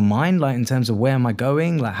go through your mind? Like, in terms of, where am I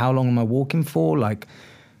going? Like, how long am I walking for? Like,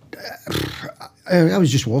 I was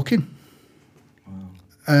just walking.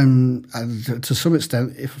 And to some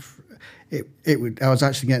extent, I was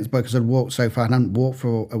actually getting to the boat because I'd walked so far and I hadn't walked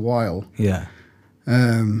for a while. Yeah.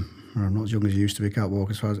 I'm not as young as I used to be. Can't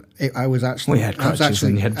walk as far as I was actually. Well, you had crutches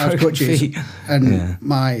and you had broken feet. And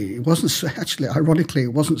it wasn't actually. Ironically,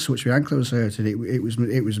 it wasn't so much my ankle I was hurting.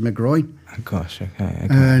 It was my groin. Oh gosh. Okay.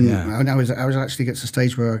 And I was actually getting to the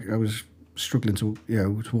stage where I was struggling to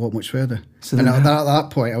to walk much further. So and at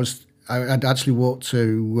that point, I'd actually walked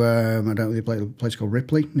to I don't know the place called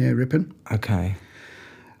Ripley near Ripon. Okay.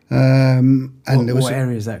 And what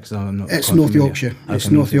area is that? Because I'm not. It's North familiar. Yorkshire. Okay, it's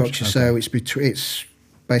North Yorkshire, so it's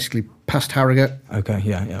basically past Harrogate. Okay,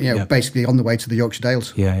 yeah. Basically on the way to the Yorkshire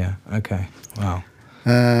Dales. Yeah. Okay, wow.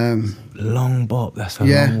 Long bop. That's a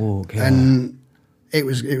long walk. Yeah. And it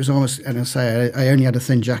was almost. And I say I only had a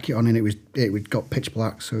thin jacket on, and it got pitch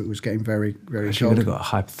black, so it was getting very very cold. You would have got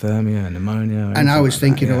hypothermia, pneumonia. And I was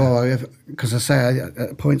thinking, because I say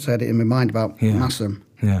at points I had it in my mind about Massam.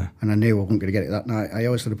 Yeah, and I knew I wasn't going to get it that night. I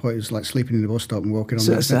always had a point. It was like sleeping in the bus stop and walking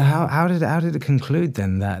on. So how did it conclude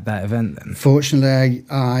then, that event then? Fortunately,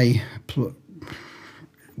 I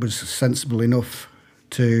was sensible enough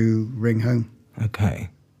to ring home. Okay,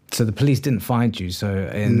 so the police didn't find you.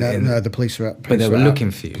 So no, the police were at. But they were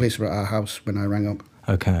looking for you. Police were at our house when I rang up.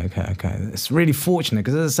 Okay. It's really fortunate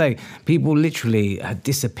because, as I say, people literally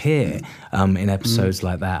disappear in episodes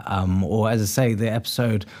like that. Or, as I say, the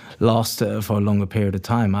episode lasts for a longer period of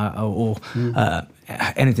time or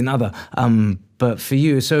anything other. But for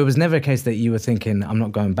you, so it was never a case that you were thinking, I'm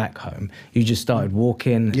not going back home. You just started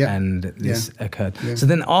walking and this occurred. Yeah. So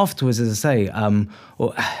then afterwards, as I say,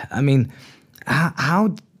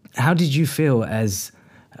 how did you feel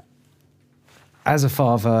as a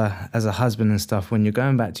father, as a husband and stuff, when you're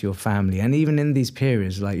going back to your family, and even in these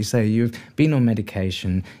periods, like you say, you've been on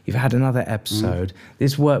medication, you've had another episode,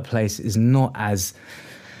 this workplace is not as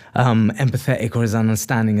empathetic or as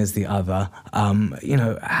understanding as the other.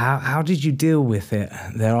 How did you deal with it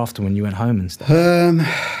thereafter when you went home and stuff? Well,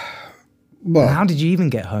 and how did you even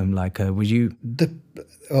get home? Like, were you...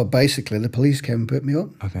 basically, the police came and picked me up.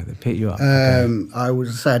 Okay, they picked you up. I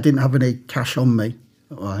didn't have any cash on me.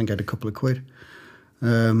 Well, I think I had a couple of quid.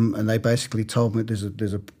 And they basically told me there's a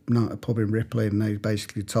pub in Ripley, and they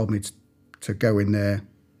basically told me to go in there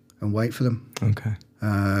and wait for them. Okay.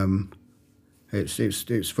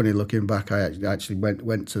 It's funny looking back. I actually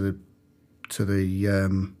went to the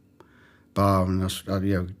bar and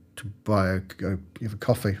to buy a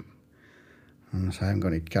coffee, and I said I haven't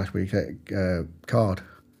got any cash. Will you take a card?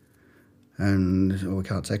 And we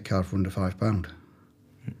can't take a card for under £5.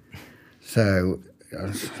 So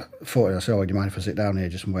I said, do you mind if I sit down here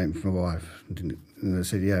just waiting for my wife? And they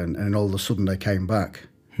said, yeah. And all of a sudden they came back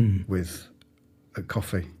with a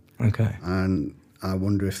coffee. Okay. And I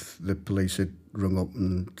wonder if the police had rung up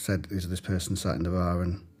and said, is this person sat in the bar?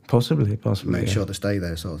 And possibly. Make sure they stay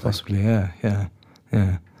there, sort of thing. Possibly, yeah.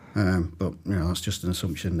 But, that's just an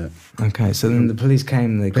assumption that... Okay, so then the police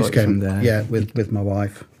came, they got you from there. Yeah, with my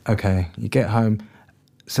wife. Okay, you get home.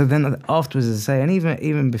 So then afterwards, as I say, and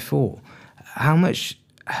even before, how much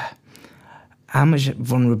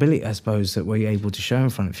vulnerability, I suppose, that were you able to show in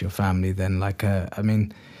front of your family then? Like,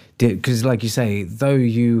 because like you say, though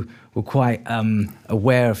you were quite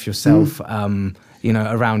aware of yourself,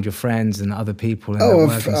 around your friends and other people and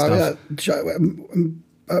work and stuff.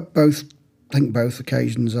 I think both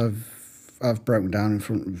occasions I've broken down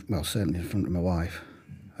certainly in front of my wife.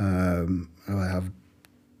 I've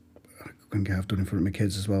done in front of my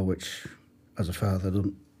kids as well, which as a father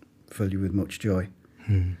doesn't fill you with much joy.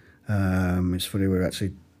 It's funny, we were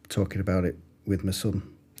actually talking about it with my son.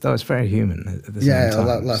 That was very human at the same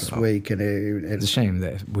time. Last week. And it's a shame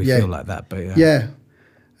that we feel like that, but yeah. Yeah,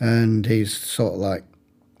 and he's sort of like,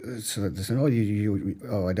 so they said,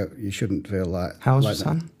 you shouldn't feel like... How old's like your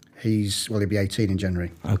son? He'll be 18 in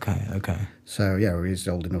January. Okay. So, he's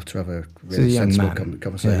old enough to have a really sensible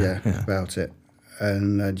conversation about it.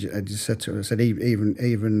 And I just said to him, I said,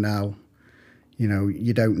 even now,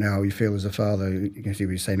 you don't know how you feel as a father. Because he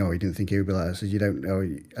was saying, you didn't think he would be like that. I said, you don't know,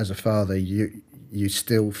 as a father, you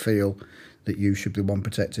still feel that you should be the one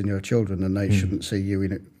protecting your children, and they shouldn't see you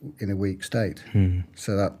in a weak state.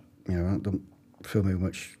 So that, that don't fill me with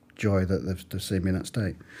much joy that they've seen me in that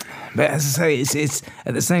state. But as I say, it's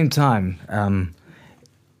at the same time,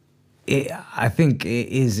 I think it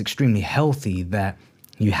is extremely healthy that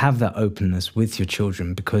you have that openness with your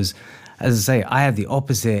children, because, as I say, I have the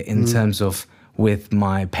opposite in terms of with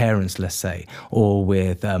my parents, let's say, or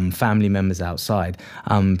with family members outside,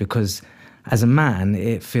 because as a man,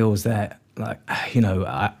 it feels that, like, you know,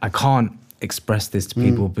 I can't express this to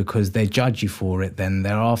people because they judge you for it then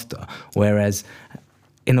thereafter. Whereas,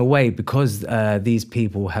 in a way, because these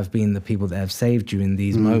people have been the people that have saved you in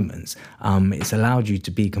these moments, it's allowed you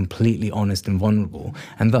to be completely honest and vulnerable,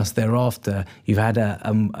 and thus thereafter you've had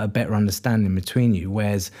a better understanding between you.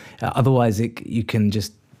 Whereas otherwise, you can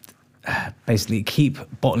just basically keep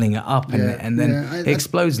bottling it up, and then it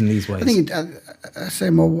explodes in these ways. I think I say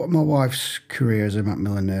my wife's career as a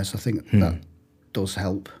Macmillan nurse, I think that does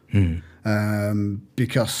help,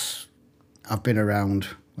 because I've been around,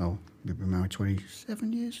 well, we've been married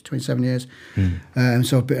 27 years.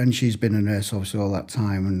 And she's been a nurse obviously all that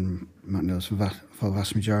time, and Macmillan's for the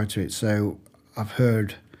vast majority of it. So I've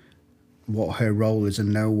heard what her role is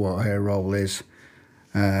and know what her role is.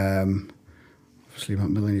 Obviously,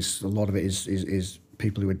 Macmillan is, a lot of it is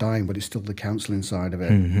people who are dying, but it's still the counselling side of it.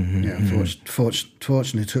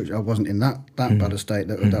 Fortunately, I wasn't in that bad a state.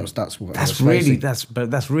 That's what I was really facing.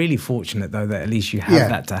 that's really fortunate though, that at least you have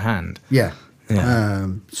that to hand. Yeah. Yeah.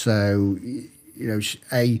 So, you know, she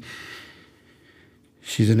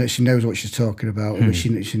knows what she's talking about, but she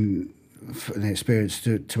an experience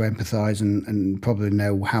to empathise and probably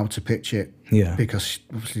know how to pitch it. Yeah. Because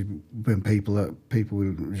obviously, when people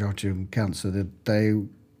with majority of cancer, they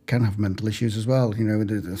can have mental issues as well. You know,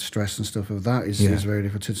 the stress and stuff of that is very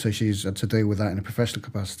difficult. So she's had to deal with that in a professional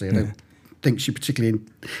capacity. I don't think she particularly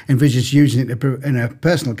envisages using it in a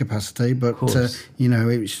personal capacity, but you know,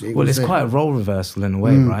 it's quite a role reversal in a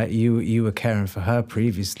way, right? You were caring for her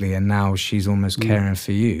previously, and now she's almost caring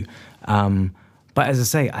for you. But as I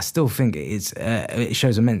say, I still think it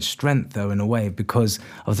shows immense strength, though, in a way, because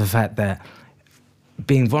of the fact that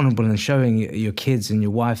being vulnerable and showing your kids and your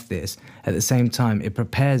wife this, at the same time, it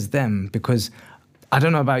prepares them, because I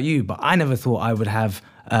don't know about you, but I never thought I would have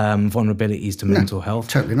vulnerabilities to mental health.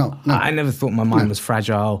 Totally not. No. I never thought my mind was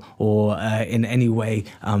fragile or in any way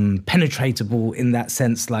penetratable in that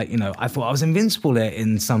sense. Like, you know, I thought I was invincible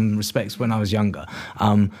in some respects when I was younger.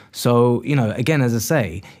 So, you know, again, as I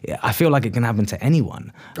say, I feel like it can happen to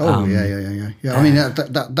anyone. Oh, yeah. I mean,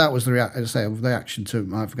 that was the reaction to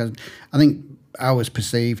my, because I think I was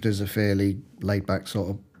perceived as a fairly laid-back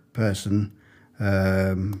sort of person.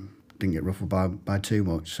 Didn't get ruffled by too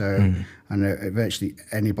much. So, and eventually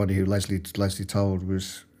anybody who Leslie told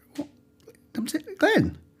was,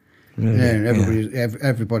 Glenn.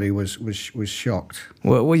 Everybody was shocked.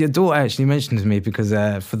 Well, your daughter actually mentioned to me, because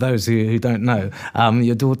for those who don't know,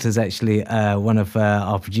 your daughter's actually one of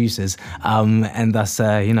our producers, and thus,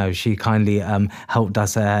 you know, she kindly helped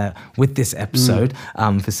us with this episode,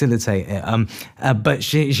 facilitate it. But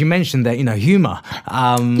she mentioned that, you know, humour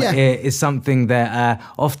is something that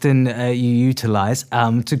often you utilise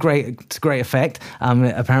to great effect.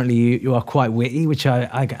 Apparently, you are quite witty, which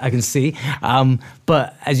I can see.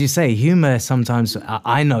 But as you say, humour sometimes,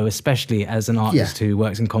 I know, especially as an artist who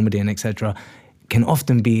works in comedy and etc., can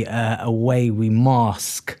often be a way we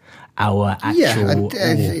mask our actual...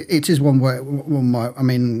 it is one way. I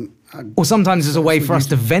mean... or sometimes it's a way for us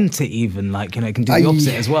to vent it even, like, you know, it can do the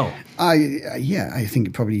opposite as well. I think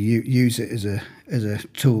it probably use it as a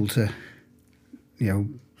tool to, you know,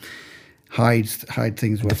 hide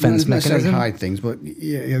things. Defence mechanism? Hide things, but,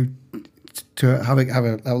 you know, to have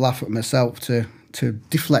a laugh at myself, to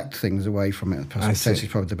deflect things away from it. Is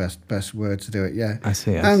probably the best word to do it. Yeah, I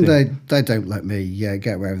see. They don't let me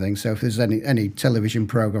get away with everything. So if there's any television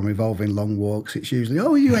program involving long walks, it's usually,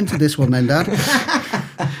 oh, you entered this one then, Dad.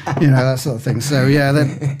 You know, that sort of thing. So yeah,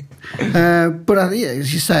 but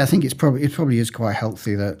as you say, I think it probably is quite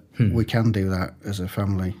healthy that we can do that as a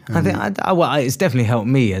family. I think it's definitely helped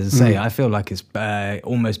me. As I say, I feel like it's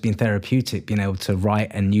almost been therapeutic, being able to write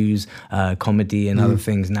and use comedy and other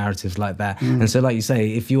things, narratives like that. And so, like you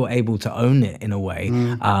say, if you're able to own it in a way,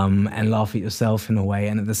 and laugh at yourself in a way,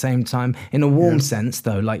 and at the same time, in a warm sense,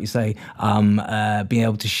 though, like you say, being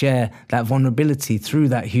able to share that vulnerability through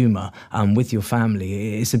that humour with your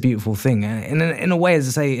family, it's a beautiful thing. And in a way, as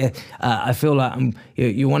I say, I feel like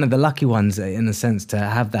you're one of the lucky ones in a sense to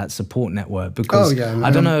have that support network, because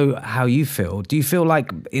I don't know how you feel. Do you feel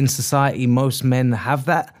like in society most men have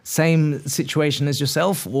that same situation as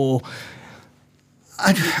yourself, or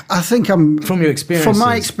I think I'm, from your experience? From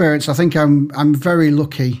my experience, I think I'm very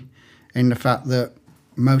lucky in the fact that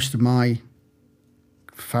most of my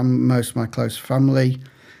close family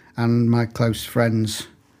and my close friends,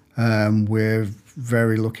 we're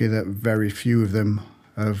very lucky that very few of them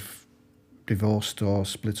have divorced or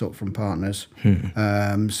split up from partners.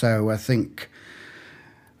 So I think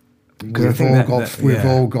we've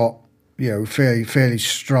all got fairly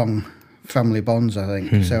strong family bonds. I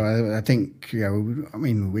think so. I think I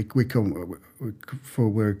mean we come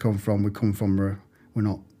from. We're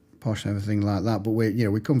not posh and everything like that, but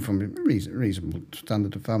we come from a reasonable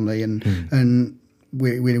standard of family, and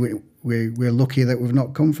we're lucky that we've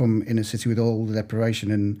not come from inner city with all the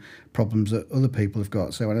deprivation and problems that other people have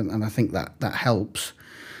got. So and I think that helps.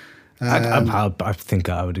 I think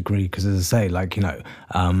I would agree, because as I say, like,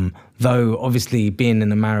 though obviously being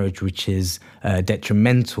in a marriage which is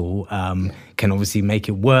detrimental can obviously make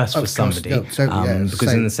it worse for somebody.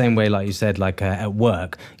 Because in the same way, like you said, like at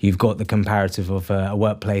work, you've got the comparative of a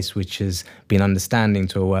workplace which has been understanding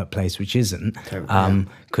to a workplace which isn't.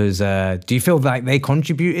 Because do you feel like they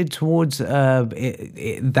contributed towards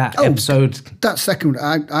that episode? That second,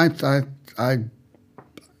 I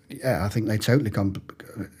think they totally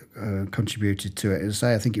contributed to it. As I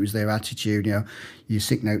say, I think it was their attitude. Your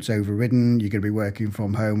sick note's overridden. You're going to be working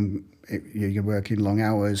from home. You're working long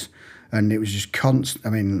hours, and it was just constant. I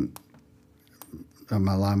mean,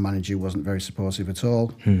 my line manager wasn't very supportive at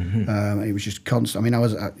all. It was just constant. I mean, it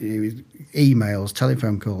was emails,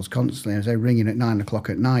 telephone calls constantly. I was ringing at 9 o'clock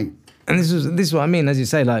at night. And this is what I mean, as you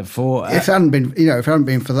say, like for if it hadn't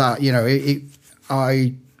been for that,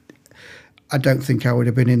 I don't think I would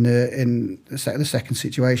have been in the second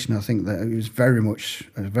situation. I think that it was very much.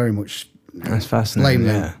 That's fascinating.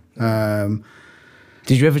 Yeah.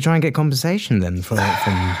 Did you ever try and get compensation then from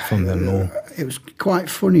them? Or? It was quite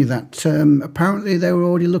funny that apparently they were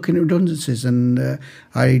already looking at redundancies, and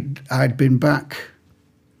I'd been back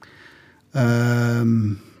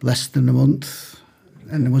less than a month,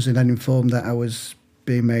 and I wasn't then informed that I was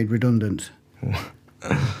being made redundant.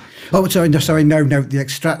 Oh, sorry, no. The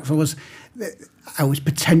extract was I was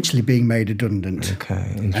potentially being made redundant.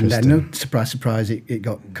 Okay, interesting. And then, no, surprise, it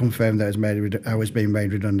got confirmed that I was being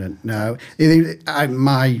made redundant. Now,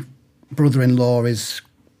 my brother-in-law is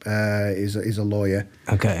a lawyer.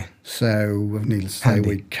 Okay. So, needless to say,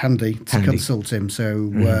 we handy to consult him.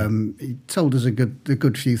 So, he told us a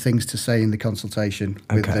good few things to say in the consultation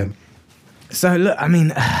with him. So, look, I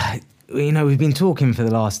mean, we've been talking for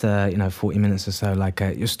the last 40 minutes or so. Like,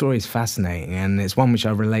 your story is fascinating, and it's one which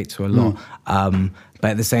I relate to a lot.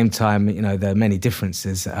 But at the same time, there are many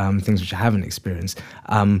differences, things which I haven't experienced.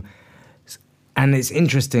 And it's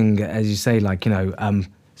interesting, as you say, like,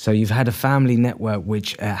 so you've had a family network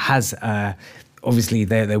which has obviously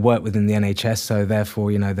they work within the NHS, so therefore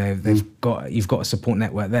you've got a support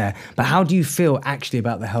network there. But how do you feel actually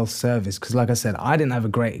about the health service? Because like I said, I didn't have a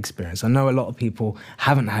great experience. I know a lot of people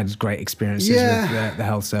haven't had great experiences with the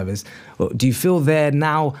health service. Do you feel they're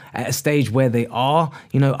now at a stage where they are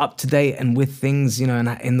up to date and with things and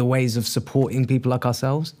in the ways of supporting people like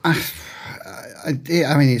ourselves? I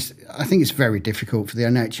think it's very difficult for the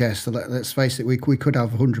NHS. So let's face it, we could have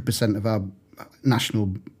 100% of our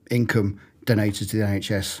national income donated to the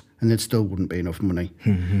NHS, and there still wouldn't be enough money.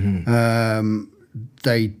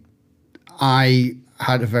 I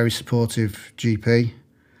had a very supportive GP,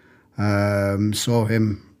 saw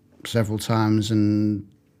him several times, and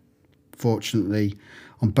fortunately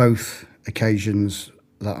on both occasions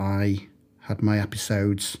that I had my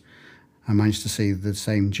episodes, I managed to see the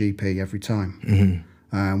same GP every time,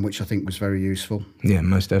 which I think was very useful. Yeah,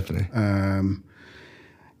 most definitely.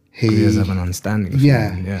 He does have an understanding.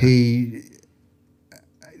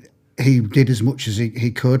 He did as much as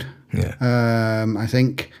he could. Yeah. I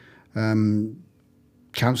think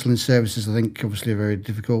counselling services, I think, obviously are very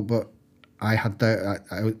difficult, but I had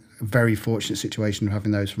a very fortunate situation of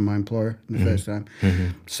having those from my employer the first time.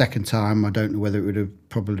 Second time, I don't know whether it would have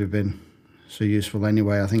probably been so useful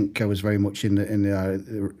anyway. I think I was very much in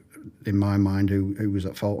my mind who was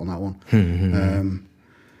at fault on that one.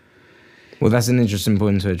 Well, that's an interesting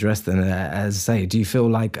point to address then. As I say, do you feel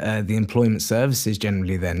like the employment services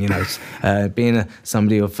generally then, being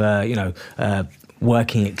somebody of,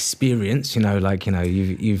 working experience,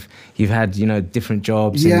 you've had, different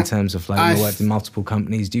jobs in terms of you worked in multiple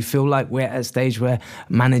companies. Do you feel like we're at a stage where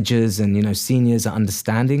managers and, seniors are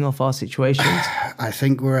understanding of our situations? I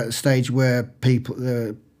think we're at a stage where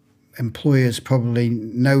employers probably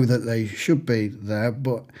know that they should be there,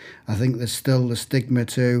 but I think there's still the stigma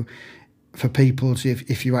for people to,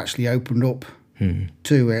 if you actually opened up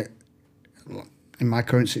to it. In my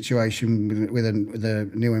current situation with a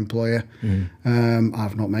new employer,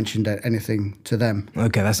 I've not mentioned anything to them.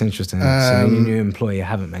 Okay, that's interesting. So your new employer, you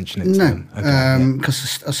haven't mentioned it to them?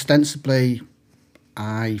 Because ostensibly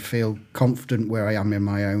I feel confident where I am in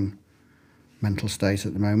my own mental state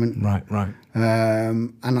at the moment. Right.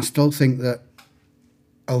 And I still think that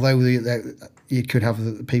although you could have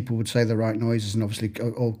the people would say the right noises, and obviously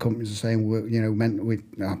all companies are saying,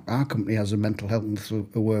 our company has a mental health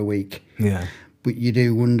aware week. Yeah. But you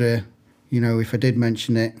do wonder, if I did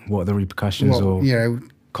mention it, what are the repercussions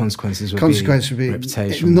consequences would be?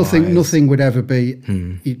 Reputation. Nothing would ever be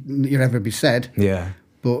you'd ever be said. Yeah.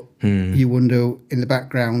 But you wonder in the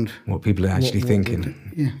background what people are actually thinking.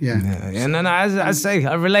 Yeah. No, as I say,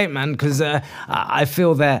 I relate, man, because I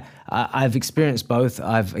feel that I've experienced both.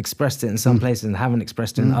 I've expressed it in some places and haven't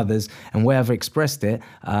expressed it in others. And where I've expressed it,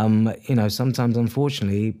 sometimes,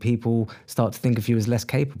 unfortunately, people start to think of you as less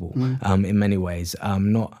capable in many ways,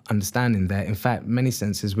 not understanding that, in fact, many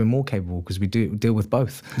senses, we're more capable because we do deal with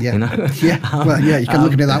both. Yeah. You can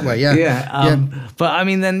look at it that way, But, I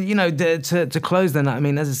mean, then, to close then, I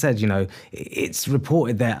mean, as I said, it's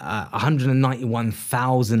reported that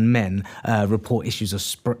 191,000 men report issues of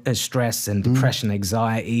stress and depression,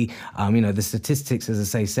 anxiety. The statistics, as I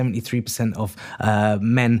say, 73% of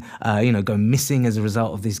men, go missing as a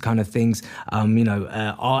result of these kind of things.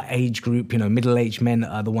 Our age group, middle-aged men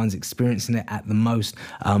are the ones experiencing it at the most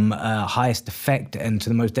highest effect and to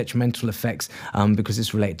the most detrimental effects because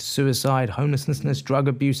it's related to suicide, homelessness, drug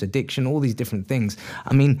abuse, addiction, all these different things.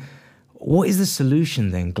 I mean, what is the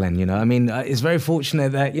solution then, Glenn? It's very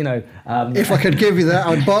fortunate that, if I could give you that,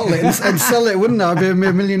 I'd bottle it and sell it, wouldn't I? I'd be a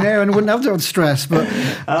millionaire and I wouldn't have to have stress. But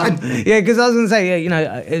because I was going to say,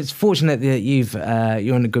 it's fortunate that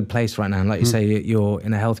you're in a good place right now. And like you say, you're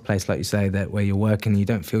in a healthy place, like you say, that where you're working, you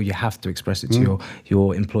don't feel you have to express it to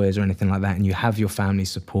your employers or anything like that. And you have your family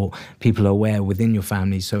support. People are aware within your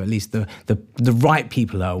family. So at least the right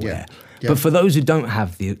people are aware. Yeah. But for those who don't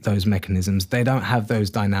have those mechanisms, they don't have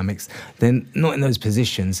those dynamics, they're not in those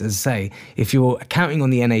positions. As I say, if you're counting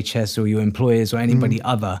on the NHS or your employers or anybody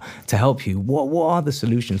other to help you, what are the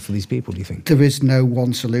solutions for these people, do you think? There is no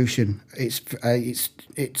one solution. It's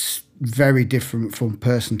very different from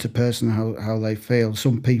person to person how they feel.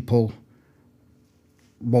 Some people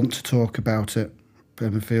want to talk about it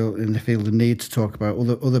and they feel the need to talk about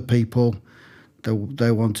it. Other people,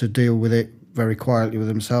 they want to deal with it very quietly with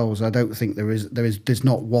themselves. I don't think there's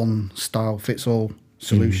not one style fits all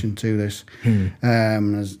solution to this.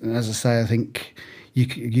 As I say, I think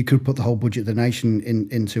you could put the whole budget of the nation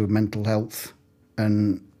into mental health,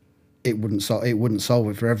 and it wouldn't solve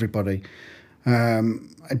it for everybody. I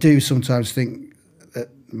do sometimes think that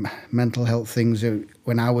mental health things,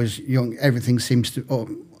 when I was young, everything seems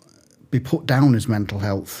to be put down as mental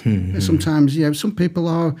health. Sometimes, some people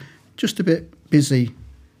are just a bit busy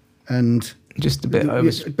and just a bit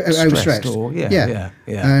overstressed.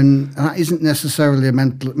 And that isn't necessarily a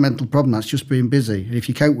mental problem. That's just being busy. If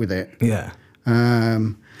you cope with it,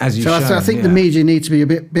 as you I think the media need to be a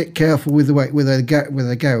bit careful with where they go.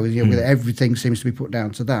 With everything seems to be put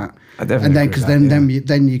down to that. And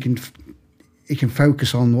then you can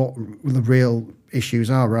focus on what the real issues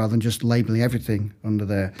are rather than just labelling everything under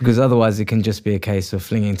there. Because otherwise it can just be a case of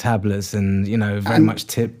flinging tablets and very much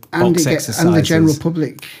tip box exercises. And the general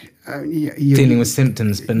public dealing with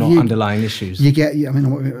symptoms but not underlying issues.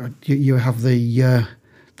 You have the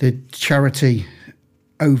charity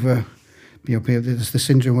over. There's the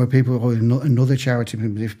syndrome where people another charity.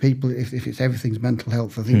 If it's everything's mental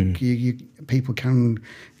health, I think people can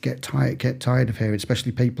get tired of hearing,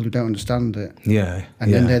 especially people who don't understand it.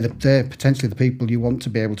 Then they're potentially the people you want to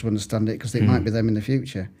be able to understand it because it might be them in the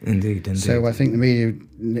future. Indeed. So I think the media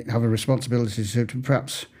have a responsibility to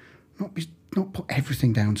perhaps not put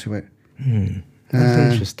everything down to it.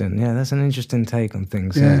 That's interesting. Yeah, that's an interesting take on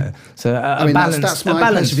things. Yeah. So that's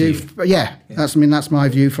my view. That's my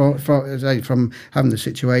view from having the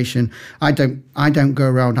situation. I don't go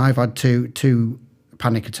around. I've had two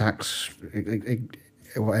panic attacks,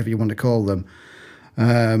 whatever you want to call them.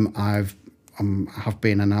 Have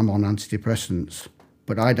been and I'm on antidepressants,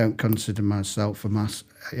 but I don't consider myself a mass.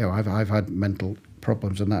 I've had mental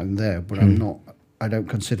problems and that and there, but I'm not. I don't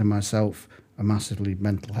consider myself a massively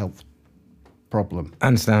mental health problem. I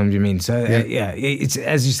understand what you mean. So it's,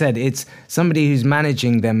 as you said, it's somebody who's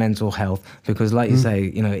managing their mental health, because like you say,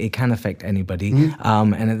 it can affect anybody.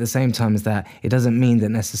 And at the same time as that, it doesn't mean that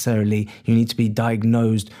necessarily you need to be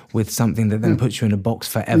diagnosed with something that then puts you in a box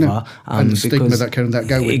forever. And the stigma that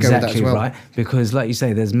go with that as well. Right. Because like you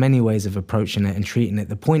say, there's many ways of approaching it and treating it.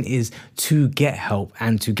 The point is to get help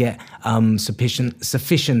and to get sufficient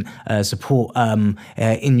support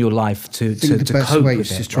in your life to cope with it. The best way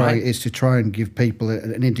is to try and give people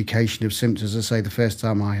an indication of symptoms. As I say, the first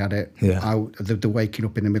time I had it, the waking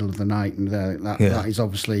up in the middle of the night, and that is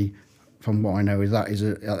obviously, from what I know, that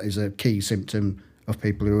is a key symptom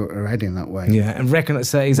people who are heading that way. Yeah, and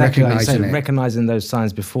recognizing those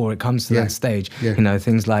signs before it comes to that stage. Yeah. You know,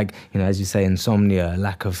 things like, you know, as you say, insomnia,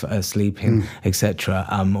 lack of sleeping, etc.,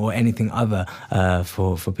 or anything other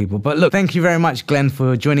for people. But look, thank you very much, Glenn,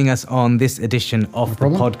 for joining us on this edition of the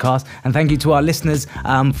podcast, and thank you to our listeners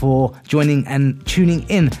for joining and tuning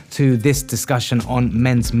in to this discussion on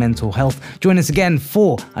men's mental health. Join us again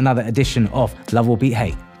for another edition of Love Will Beat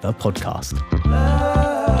Hate, the podcast.